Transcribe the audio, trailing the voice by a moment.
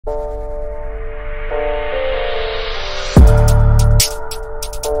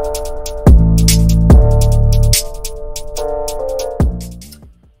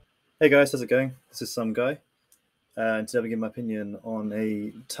Hey guys, how's it going? This is some guy, and today I'm giving my opinion on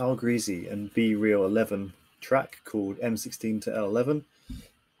a Greazy and Be Real 11 track called M16 to L11.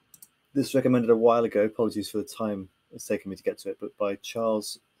 This was recommended a while ago. Apologies for the time it's taken me to get to it, but by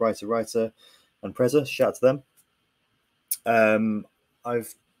Charles Writer and Preza. Shout out to them. I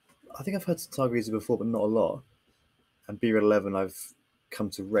think I've heard Greazy before, but not a lot. And Be Real 11 I've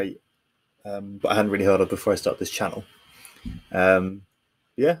come to rate, but I hadn't really heard of before I started this channel.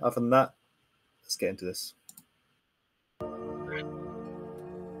 Yeah, other than that, let's get into this.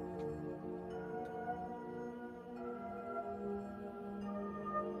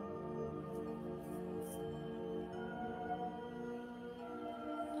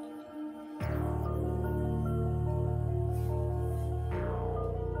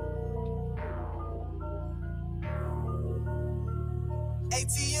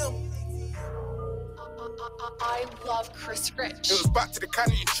 ATM. I love Chris Rich. It was back to the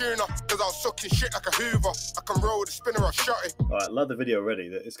candy tuna, because I was sucking shit like a Hoover. I can roll with a spinner or shot it. Alright, I love the video already.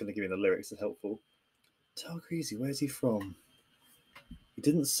 That it's going to give me the lyrics. Are helpful. Greazy, where's he from? He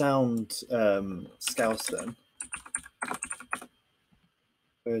didn't sound Scouse then.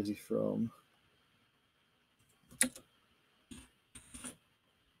 Where is he from?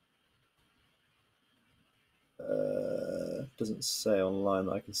 Doesn't say online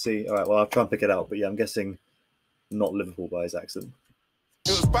that I can see. Alright, well, I'll try and pick it out. But yeah, I'm guessing not Liverpool by his accent.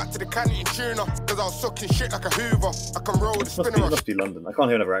 It was back to the candy tuna, because I was sucking shit like a Hoover. I can roll with a spinner or must be London. I can't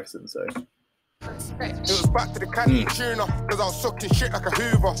hear another accent, so. Chris Rich. It was back to the candy tuna, because I was sucking shit like a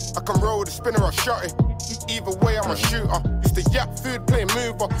Hoover. I can roll with a spinner or shot it. Either way, I'm a shooter. Used to yap food, play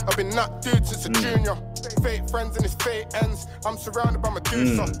mover. I've been that dude since a junior. Fake friends and his fake ends. I'm surrounded by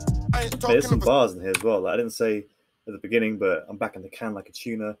Medusa. I ain't talking There's some bars in here as well. Like, I didn't say at the beginning, but I'm back in the can like a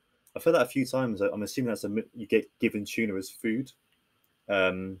tuna. I've heard that a few times. I'm assuming that's you get given tuna as food.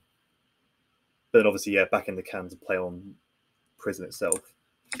 But then obviously, yeah, back in the can to play on prison itself.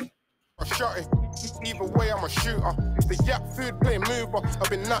 I shot it. Either way, I'm a shooter. It's the yap food play mover. I've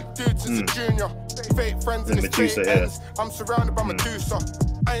been that dude since a junior. Fake friends and his fake ends. I'm surrounded by Medusa.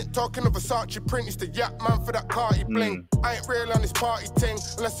 I ain't talking of Versace print. It's the yap man for that carty bling. I ain't real on this party ting,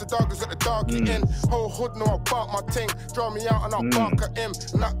 unless the dog is at the dog eating. Whole hood know I bark my ting. Draw me out and I'll bark at him.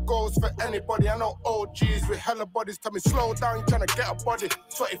 And that goes for anybody. I know OGs with hella bodies. Tell me slow down, you trying to get a body.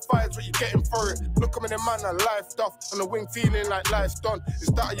 25 is what you getting for it. Look, I'm in a man that life off. On the wing feeling like life's done. Is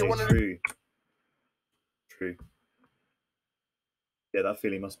that you want to? True. Yeah, that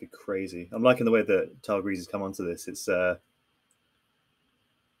feeling must be crazy. I'm liking the way that Greazy's come onto this. It's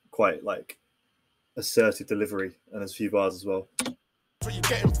quite like assertive delivery, and there's a few bars as well. What you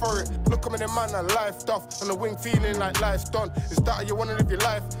getting for it? Look, I'm in a man that life off. On the wing feeling like life's done. Is that you want to live your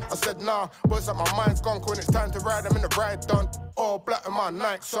life? I said nah, but it's like my mind's gone. When it's time to ride, I'm in the ride done. All black in my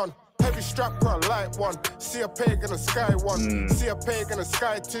night, son. Heavy strap for a light one. See a peg in the sky one. See a peg in the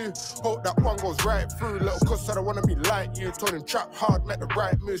sky two. Hope that one goes right through. Little cuss, I don't want to be like you. Told him trap hard, make the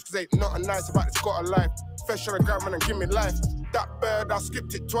right moves. Cause ain't nothing nice about this got a life. Fresh on the ground and give me life. That bird, I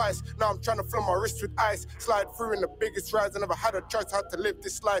skipped it twice. Now I'm trying to flood my wrist with ice. Slide through in the biggest rise. I never had a choice how to live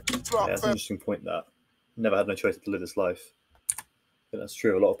this life. Yeah, that's an interesting point, that. Never had no choice to live this life. But that's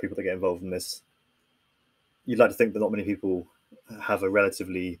true. A lot of people that get involved in this, you'd like to think that not many people have a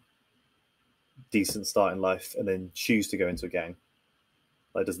relatively decent start in life and then choose to go into a gang.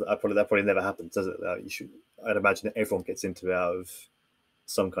 Like, that probably never happens, does it? I'd imagine that everyone gets into it out of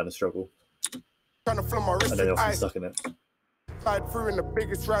some kind of struggle. Trying to flood my wrist and then with often ice. stuck in it. Slide through in the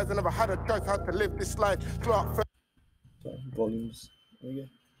biggest rise. I never had a choice how to live this life. Volumes. There you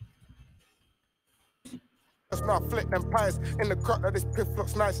go. Just now I flick them pies in the crop that this piff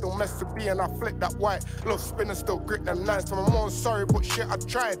looks nice. Don't mess to be and I flick that white. Love spinner still grit them nice. So I'm more sorry, but shit, I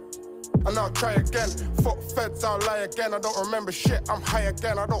tried. And I'll try again. Fuck feds, I'll lie again. I don't remember shit, I'm high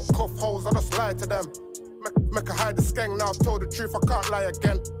again. I don't cuff holes, I just lie to them. Make a hide the skeng, now I've told the truth, I can't lie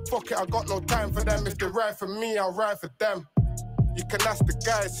again. Fuck it, I got no time for them. If they ride for me, I'll ride for them. You can ask the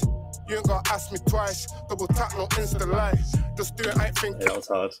guys, you ain't gotta ask me twice. Double tap, no insta lie. Just do it, I ain't thinking. Yeah, that was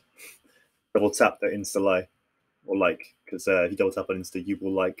hard. Double tap the insta lie. Or like, because if you double tap on Insta, you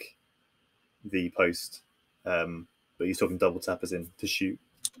will like the post. But he's talking double tap as in to shoot.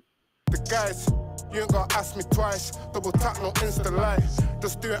 The guys, you ain't gotta ask me twice. Double tap, no insta lie.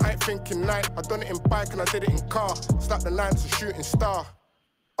 Just do it, I ain't thinking night. I done it in bike and I did it in car. Slap the 9's a shooting star.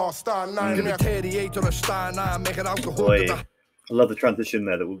 Oh, star 9. Give me 38 on a star 9, make it alcohol. Boy, I love the transition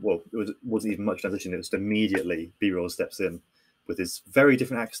there. It wasn't even much transition. It was just immediately B-roll steps in with his very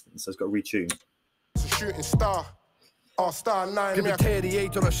different accent, so it's got retuned. It's a shooting star. Oh, star 9, Give me me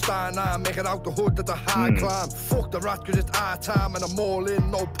 38 or a star 9, make it out the hood, that's a hard climb. Fuck the rat, cause it's our time and I'm all in,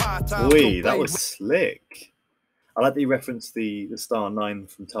 no part-time. Oi, that was slick. I like that you referenced the star 9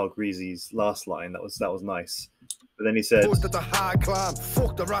 from Tal Greazy's last line. That was nice. But then he said, that's a hard climb.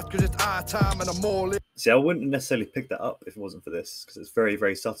 Fuck the rat, cause it's our time and I'm all in. See, I wouldn't necessarily pick that up if it wasn't for this, because it's very,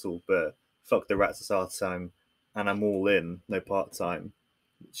 very subtle, but fuck the rats, it's our time, and I'm all in, no part-time,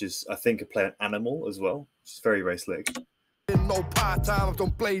 which is, I think, a play on animal as well, which is very, very slick. No part-time, I've done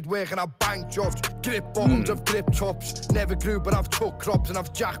blade work and I've bank jobs. Grip bottoms, I've grip tops. Never grew, but I've took crops and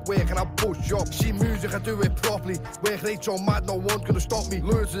I've jack work and I've push up. See music, I do it properly. Work rate so mad, no one's gonna stop me.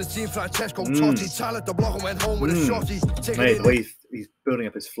 Lures to the team, Francesco Totti. Talent the block and went home with a shotty. Mate, the way he's building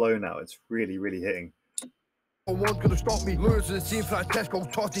up his flow now, it's really, really hitting. No one's gonna stop me. Lures to the team, Francesco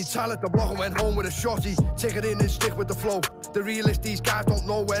Totti. Talent the block and went home with a shotty. Take it in and stick with the flow. The realist, these guys don't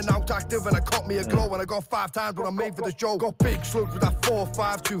know when out active and I caught me a glow and I got 5 times what I made for the show. Got big slugs with that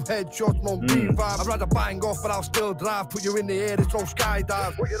 4.52 headshot, no revive. I'd rather bang off, but I'll still drive. Put you in the air, it's no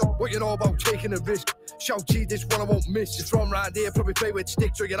skydive. What you know about taking a risk? Shout T, this one I won't miss. It's from right there, probably play with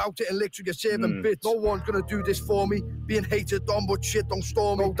sticks or get out it and lick so you're saving bits. No one's gonna do this for me. Being hated on, but shit don't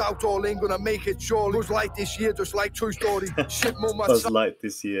storm me. No doubt all in, gonna make it surely. Looks like this year, just like Toy Story. Shit, mum, Buzz Light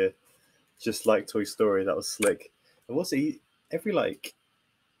this year, just like Toy Story. That was slick. And what's he? Every like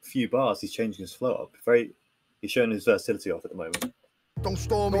few bars, he's changing his flow up. He's showing his versatility off at the moment. Don't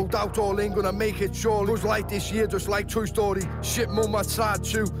storm me. No doubt all in, gonna make it surely. Looks like this year, just like Toy Story. Shit, mum, I tried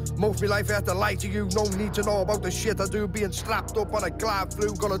too. Most of my life I had to lie to you. No need to know about the shit I do. Being strapped up on a glad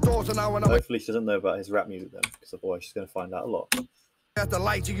flu. Got a daughter now and I'm Hopefully she doesn't know about his rap music then, because otherwise she's gonna find out a lot. I had to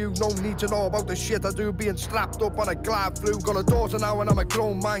lie to you, no need to know about the shit I do. Being strapped up on a glad flu. Got a daughter now and I'm a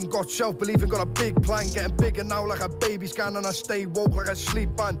grown man. Got self-belief and got a big plan. Getting bigger now like a baby scan and I stay woke like a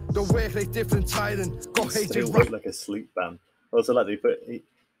sleep band. The work rate different tiring. Got hated like a sleep band. I also like that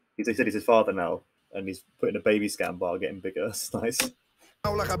he said he's his father now and he's putting a baby scan bar getting bigger. That's nice.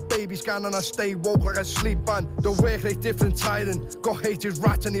 Now like a baby scan and I stay woke like a sleep band. The work rate different tiring. Got hated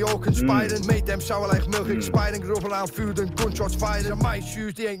rats and they all conspiring. Made them sour like milk expiring. Grew up around food and gunshots firing. In my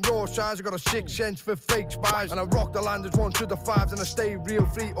shoes, they ain't your size. I got a 6 cents for fake spies. And I rock the land as 1 to the 5s and I stay real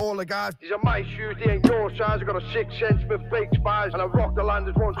free all the guys. These are my shoes, they ain't your size. I got a 6 cents for fake spies. And I rock the land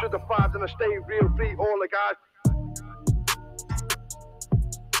as 1 to the 5s and I stay real free all the guys.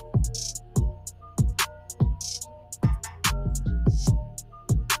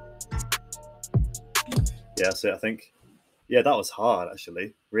 Yeah, so I think, that was hard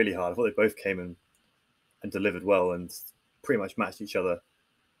actually, really hard. I thought they both came in and delivered well and pretty much matched each other.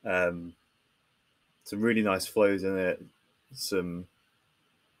 Some really nice flows in it.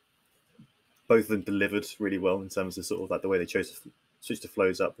 Both of them delivered really well in terms of sort of like the way they chose to switch the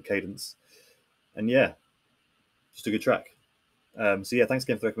flows up, the cadence, and just a good track. So thanks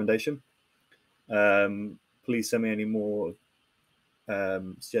again for the recommendation. Please send me any more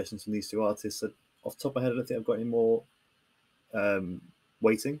suggestions from these 2 artists. Off the top of my head, I don't think I've got any more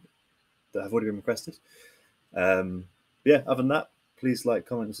waiting that have already been requested. Other than that, please like,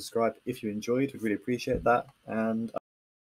 comment, and subscribe if you enjoyed. We'd really appreciate that. And